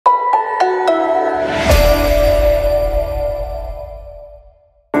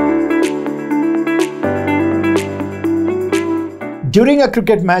During a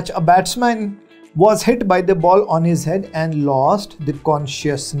cricket match, a batsman was hit by the ball on his head and lost the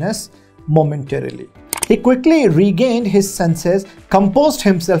consciousness momentarily. He quickly regained his senses, composed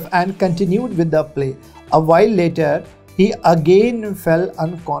himself and continued with the play. A while later, he again fell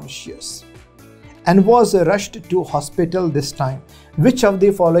unconscious and was rushed to hospital this time. Which of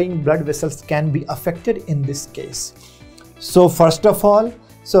the following blood vessels can be affected in this case? So first of all,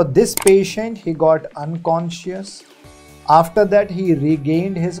 this patient, he got unconscious. After that, he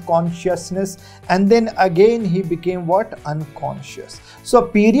regained his consciousness and then again he became what? Unconscious. So a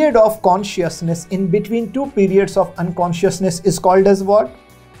period of consciousness in between two periods of unconsciousness is called as what?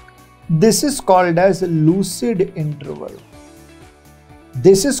 This is called as lucid interval.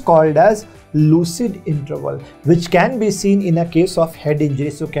 This is called as lucid interval, which can be seen in a case of head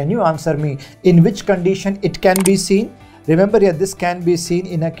injury. So can you answer me in which condition it can be seen? Remember here, this can be seen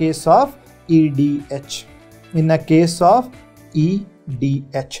in a case of EDH. In a case of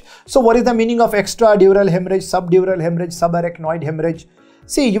EDH. So what is the meaning of extradural hemorrhage, subdural hemorrhage, subarachnoid hemorrhage?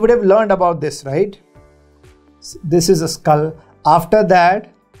 See, you would have learned about this, right? This is a skull. After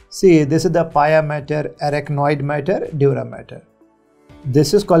that, see, this is the pia mater, arachnoid mater, dura mater.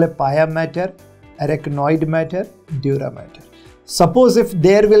 This is called a pia mater, arachnoid mater, dura mater. Suppose if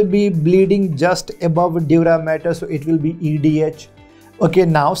there will be bleeding just above dura mater, so it will be EDH. Okay,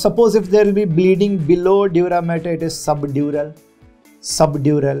 now suppose if there will be bleeding below dura mater, it is subdural.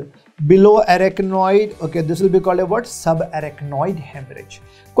 Subdural. Below arachnoid, okay, this will be called a what? Subarachnoid hemorrhage.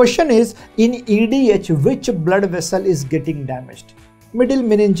 Question is, in EDH, which blood vessel is getting damaged? Middle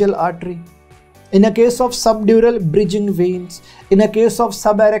meningeal artery. In a case of subdural, bridging veins. In a case of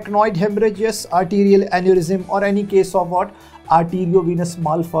subarachnoid hemorrhage, yes, arterial aneurysm, or any case of what? Arteriovenous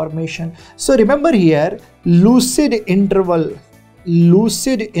malformation. So remember here, lucid interval.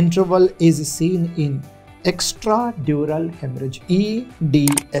 Lucid interval is seen in extradural hemorrhage,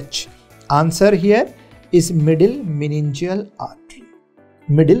 EDH. Answer here is middle meningeal artery.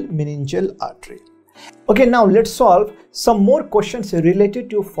 Middle meningeal artery. Okay, now let's solve some more questions related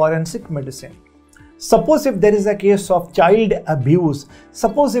to forensic medicine. Suppose if there is a case of child abuse,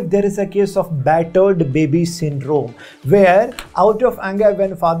 suppose if there is a case of battered baby syndrome, where out of anger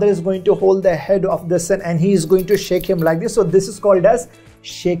when father is going to hold the head of the son and he is going to shake him like this, so this is called as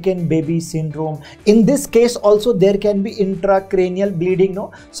shaken baby syndrome. In this case also there can be intracranial bleeding,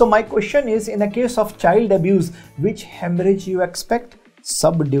 no? So my question is, in a case of child abuse, which hemorrhage you expect?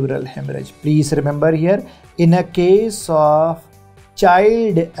 Subdural hemorrhage. Please remember here, in a case of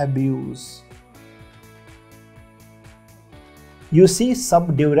child abuse, you see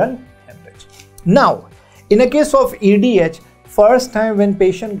subdural hemorrhage. Now, in a case of EDH, first time when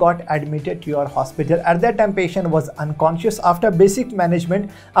patient got admitted to your hospital, at that time patient was unconscious. After basic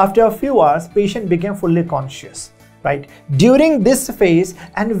management, after a few hours, patient became fully conscious, right? During this phase,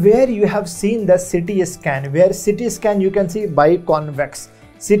 and where you have seen the CT scan, where CT scan you can see biconvex.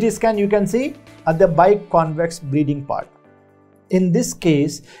 CT scan you can see at the biconvex bleeding part. In this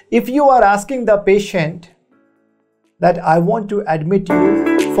case, if you are asking the patient that I want to admit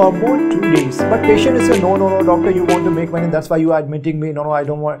you for more 2 days, but patient is saying, no doctor, you want to make money, that's why you are admitting me. No, I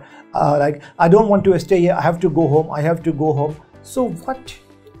don't want, I don't want to stay here, I have to go home. So what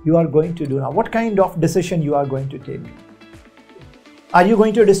you are going to do now? What kind of decision you are going to take? Are you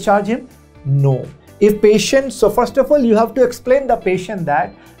going to discharge him? No. If patient, so first of all you have to explain the patient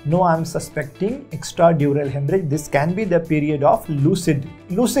that no, I am suspecting extradural hemorrhage. This can be the period of lucid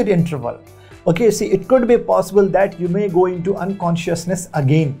interval. Okay, see, it could be possible that you may go into unconsciousness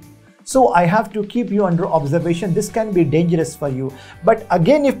again. So I have to keep you under observation. This can be dangerous for you. But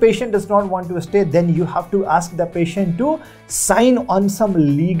again, if patient does not want to stay, then you have to ask the patient to sign on some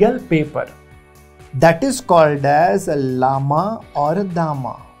legal paper. That is called as 𝗲𝗲 or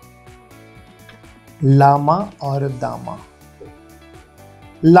𝗲𝗲. 𝗲𝗲 or 𝗲𝗲.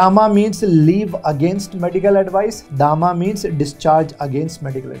 𝗲𝗲 means leave against medical advice. 𝗲𝗲 means discharge against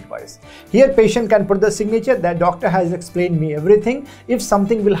medical advice. Here patient can put the signature that doctor has explained me everything. If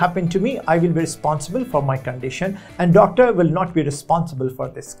something will happen to me, I will be responsible for my condition and doctor will not be responsible for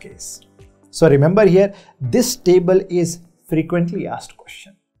this case. So remember here, this table is frequently asked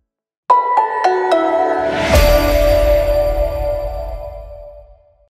question.